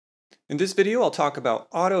In this video, I'll talk about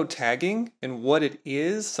auto-tagging and what it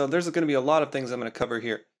is. So there's going to be a lot of things I'm going to cover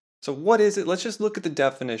here. So what is it? Let's just look at the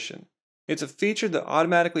definition. It's a feature that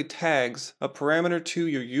automatically tags a parameter to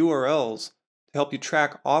your URLs to help you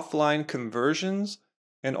track offline conversions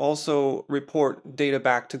and also report data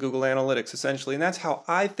back to Google Analytics, essentially. And that's how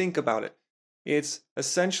I think about it. It's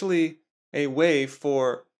essentially a way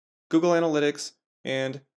for Google Analytics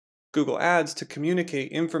and Google Ads to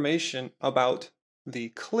communicate information about the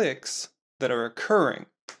clicks that are occurring.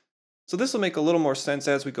 So this will make a little more sense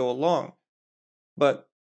as we go along. But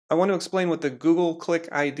I want to explain what the Google Click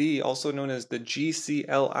ID, also known as the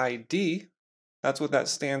GCLID, that's what that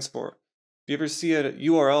stands for. If you ever see a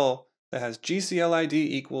URL that has GCLID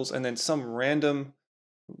equals and then some random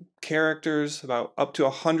characters, about up to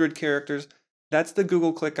 100 characters, that's the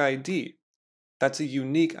Google Click ID. That's a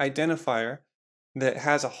unique identifier that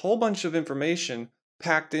has a whole bunch of information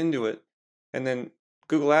packed into it, and then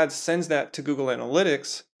Google Ads sends that to Google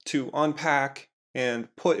Analytics to unpack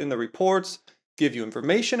and put in the reports, give you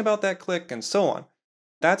information about that click, and so on.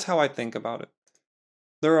 That's how I think about it.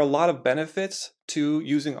 There are a lot of benefits to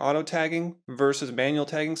using auto tagging versus manual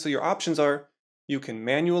tagging. So your options are you can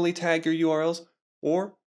manually tag your URLs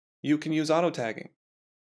or you can use auto tagging.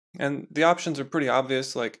 And the options are pretty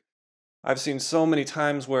obvious. Like I've seen so many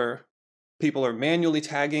times where people are manually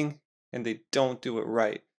tagging and they don't do it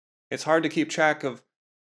right. It's hard to keep track of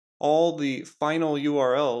all the final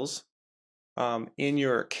URLs in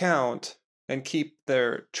your account and keep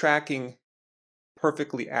their tracking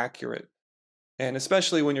perfectly accurate. And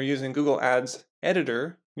especially when you're using Google Ads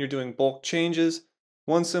Editor, you're doing bulk changes,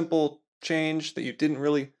 one simple change that you didn't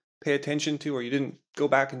really pay attention to or you didn't go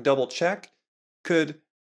back and double check could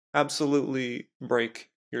absolutely break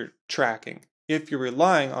your tracking if you're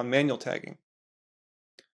relying on manual tagging.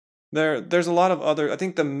 There's a lot of other, I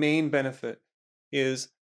think the main benefit is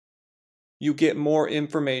you get more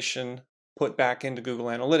information put back into Google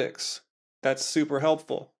Analytics. That's super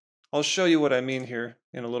helpful. I'll show you what I mean here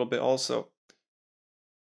in a little bit also.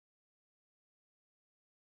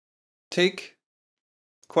 Take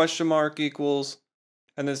question mark equals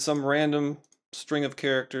and then some random string of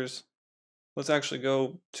characters. Let's actually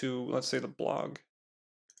go to, let's say, the blog.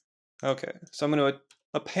 Okay, so I'm going to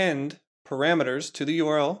append parameters to the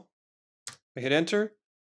URL. I hit enter,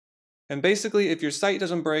 and basically if your site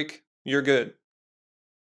doesn't break, you're good.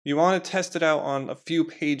 You want to test it out on a few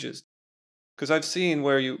pages, because I've seen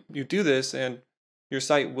where you do this and your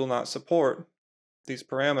site will not support these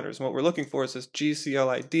parameters. And what we're looking for is this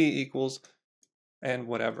GCLID equals and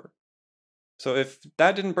whatever. So if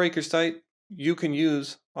that didn't break your site, you can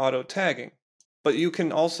use auto tagging. But you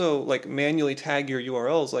can also like manually tag your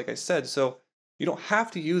URLs, like I said, so you don't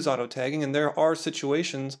have to use auto tagging, and there are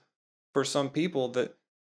situations for some people that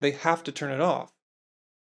they have to turn it off.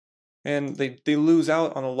 And they lose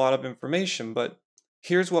out on a lot of information, but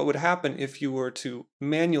here's what would happen if you were to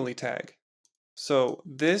manually tag. So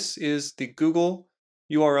this is the Google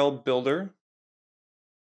URL Builder.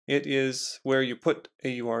 It is where you put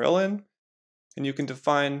a URL in, and you can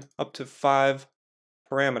define up to 5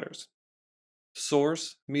 parameters: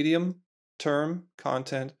 source, medium, term,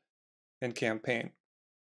 content, and campaign.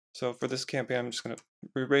 So for this campaign, I'm just going to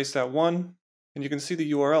erase that one, and you can see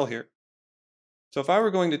the URL here. So if I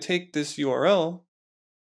were going to take this URL,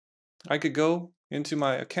 I could go into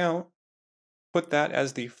my account, put that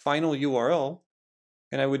as the final URL,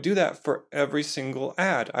 and I would do that for every single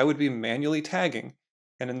ad. I would be manually tagging.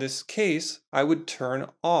 And in this case, I would turn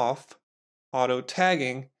off auto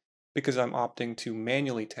tagging because I'm opting to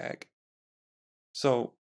manually tag.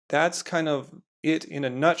 So that's kind of it in a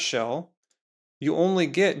nutshell. You only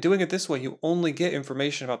get, doing it this way, you only get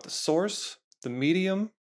information about the source, the medium,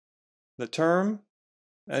 the term,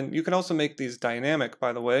 and you can also make these dynamic,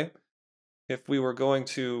 by the way. If we wanted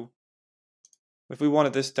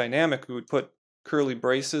this dynamic, we would put curly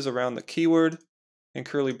braces around the keyword and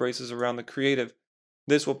curly braces around the creative.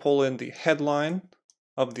 This will pull in the headline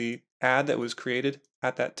of the ad that was created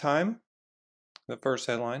at that time, the first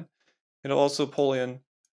headline. It'll also pull in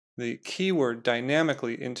the keyword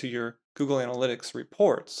dynamically into your Google Analytics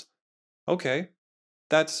reports. Okay,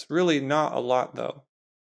 that's really not a lot though,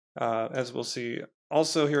 as we'll see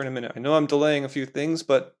also here in a minute. I know I'm delaying a few things,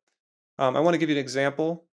 but I want to give you an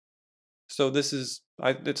example. So this is,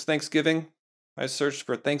 it's Thanksgiving. I searched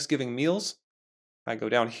for Thanksgiving meals. I go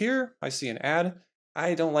down here, I see an ad.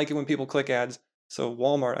 I don't like it when people click ads, so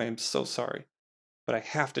Walmart, I am so sorry, but I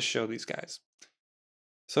have to show these guys.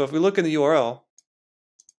 So if we look in the URL,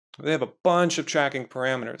 they have a bunch of tracking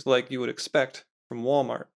parameters like you would expect from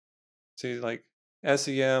Walmart. See, like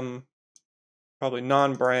SEM, probably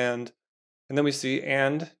non-brand, And then we see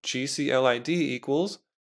and GCLID equals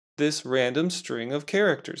this random string of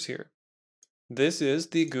characters here. This is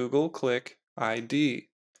the Google Click ID.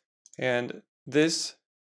 And this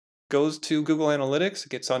goes to Google Analytics, it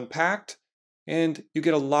gets unpacked, and you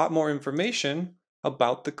get a lot more information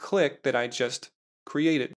about the click that I just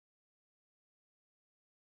created.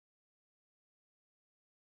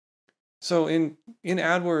 So in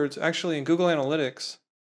AdWords, actually in Google Analytics,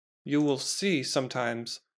 you will see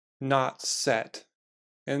sometimes not set.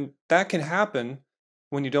 And that can happen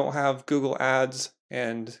when you don't have Google Ads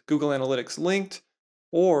and Google Analytics linked,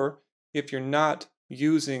 or if you're not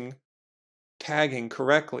using tagging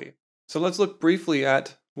correctly. So let's look briefly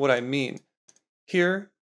at what I mean.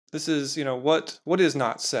 Here, this is, what is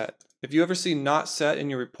not set. If you ever see not set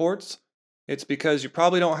in your reports, it's because you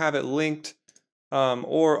probably don't have it linked,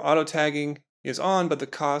 or auto tagging is on, but the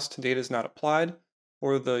cost data is not applied,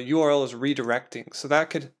 or the URL is redirecting. So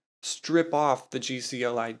that could strip off the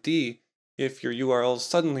GCLID if your URLs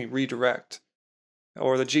suddenly redirect,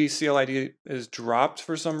 or the GCLID is dropped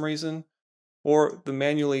for some reason, or the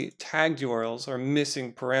manually tagged URLs are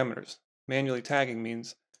missing parameters. Manually tagging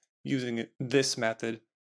means using this method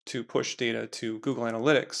to push data to Google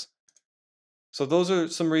Analytics. So those are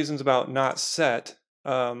some reasons about not set.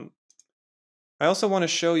 I also want to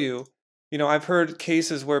show you, I've heard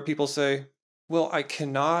cases where people say, well, I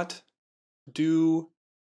cannot do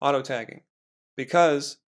auto tagging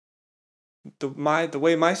because the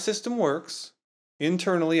way my system works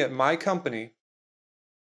internally at my company,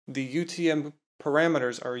 the UTM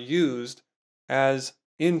parameters are used as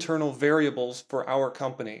internal variables for our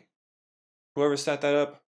company. Whoever set that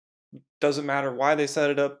up, doesn't matter why they set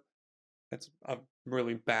it up. It's a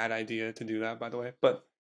really bad idea to do that, by the way. But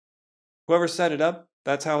whoever set it up,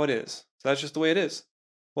 that's how it is. So that's just the way it is.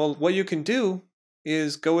 Well, what you can do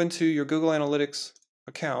is go into your Google Analytics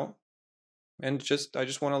account and I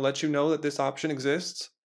just want to let you know that this option exists.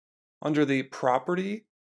 Under the property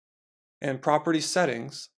and property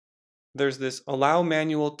settings, there's this allow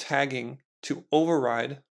manual tagging to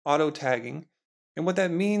override auto tagging. And what that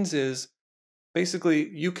means is basically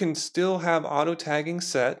you can still have auto tagging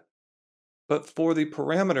set, but for the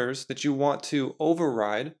parameters that you want to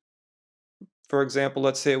override, for example,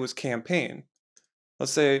 let's say it was campaign.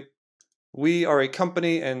 Let's say we are a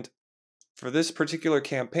company, and for this particular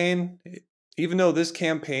campaign, even though this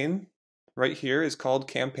campaign right here is called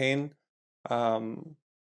campaign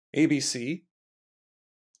ABC,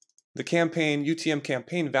 the campaign UTM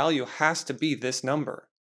campaign value has to be this number.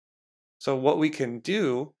 So what we can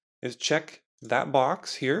do is check that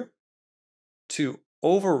box here to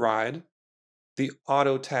override the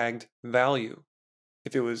auto tagged value.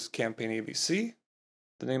 If it was campaign ABC,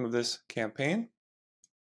 the name of this campaign,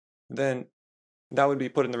 then that would be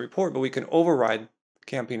put in the report, but we can override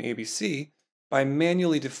campaign ABC by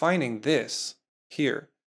manually defining this here.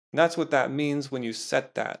 And that's what that means when you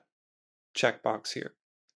set that checkbox here.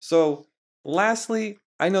 So lastly,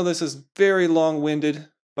 I know this is very long-winded,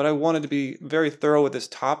 but I wanted to be very thorough with this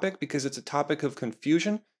topic because it's a topic of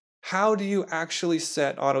confusion. How do you actually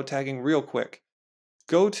set auto tagging real quick?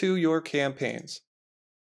 Go to your campaigns.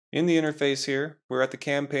 In the interface here, we're at the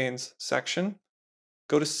campaigns section.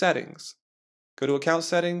 Go to settings. Go to account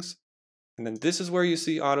settings, and then this is where you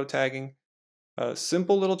see auto tagging. A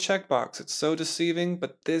simple little checkbox. It's so deceiving,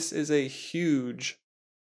 but this is a huge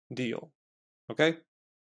deal. Okay?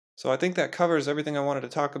 So I think that covers everything I wanted to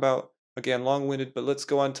talk about. Again, long-winded, but let's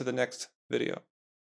go on to the next video.